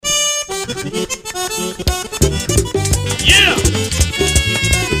Yeah.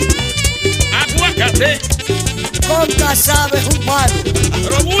 Aguacate. Contra sabes un palo.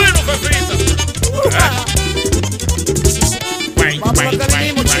 Pero bueno, Fefita. Vamos a lo que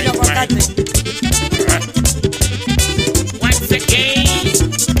vinimos, Shino Aguakate. Once again.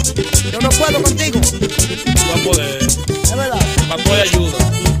 Yo no puedo contigo. Tú vas a poder. Es verdad. Para tu ayuda.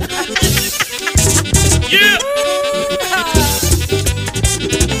 Yeah.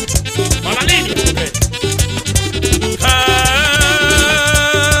 Para la línea.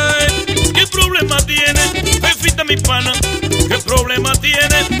 Ay, ¿qué problema tiene Fefita mi pana? ¿Qué problema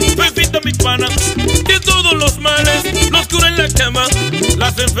tiene Fefita mi pana? Que todos los males los cura en la cama.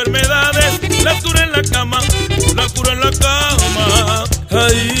 Las enfermedades las cura en la cama. Las cura en la cama.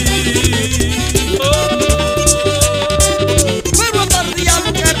 Ay, oh. Pero por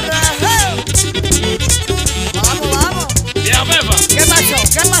diablo que rajeo. Vamos, vamos. Ya, Fefa. ¿Qué pasó?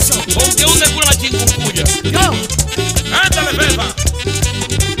 ¿Qué pasó? ¿Con qué usted cura la chikungunya? Yo. Ándale, Fefa.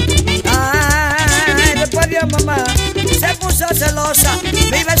 Ay, después de mamá se puso celosa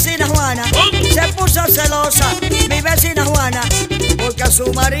mi vecina Juana. Se puso celosa mi vecina Juana. Porque a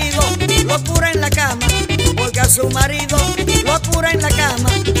su marido lo cura en la cama. Porque a su marido lo cura en la cama.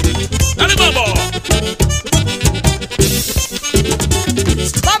 Dale, vamos.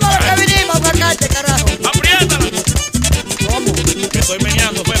 Vamos a lo que vinimos, Aguacate, carajo. Apriétala. ¿Cómo? Me estoy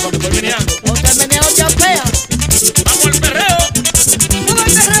meneando, Fefa, me estoy meneando. Porque me niego ya fea. Vamos al perreo. ¿Cómo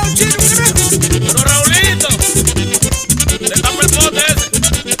el perreo chino, carajo? Pero Raulito, te tapa el pote ese.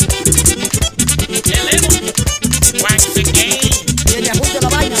 ¿Qué lemos? Once again. Tiene ajuste la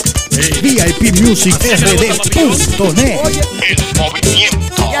vaina. VIPmusicRD.net. Oye, El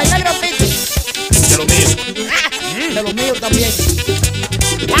movimiento. y allá grafiti. De lo mío. De los míos también.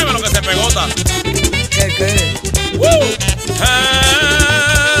 Mueve lo que se pegota. ¿Qué?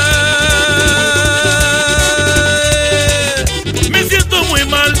 Me siento muy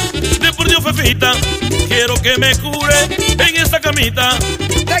mal, de por Dios, Fefita. Quiero que me cure en esta camita.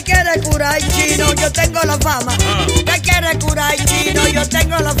 ¿Qué quiere curar, chino? Yo tengo la fama. ¿Qué quiere curar, chino? Yo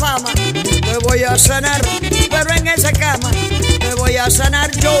tengo la fama. Te voy a sanar, pero en esa cama. Te voy a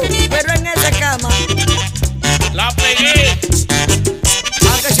sanar yo, pero en esa cama. La pegué,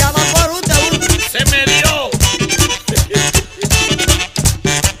 Aunque se llama por usted. se me dio.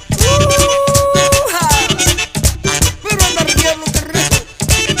 Pero anda el diablo que rico.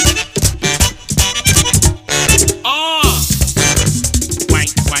 Ah.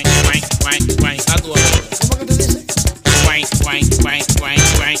 Wine. A tu hora. ¿Cómo que tú dices? Wine.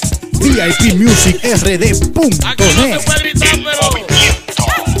 VIPmusicRD.net. Aquí no se puede gritar, pero. Movimiento.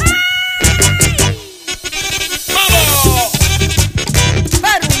 ¡Vamos!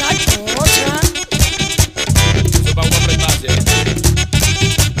 Pero una cosa. Eso es para una prestancia.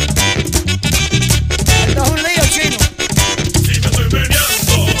 Esto es un lío, chino. Si me estoy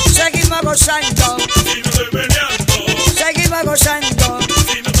meneando, Seguimos gozando. si me estoy meneando, Seguimos gozando.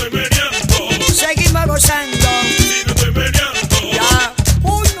 si me estoy meneando, Seguimos gozando. si me estoy meneando. Ya.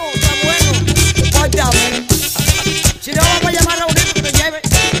 Uno, está bueno. Pórtame. Si no, vamos a llamar a Raulito que te lleve.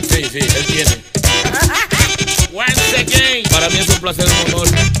 Sí, él tiene. Once again. Para mí es un placer, un honor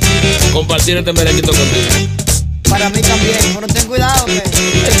compartir este merenguito contigo. Para mí también, pero ten cuidado que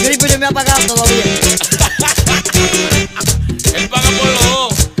el gripo no me ha pagado todavía. Él paga por los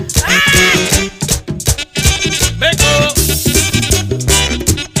dos. Vengo.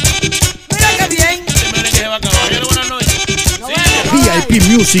 Mira qué bien. Este merengue se va a acabar. Buenas noches. Nos Sí. vemos, bye.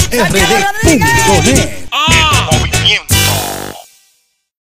 VIPmusicRD.net.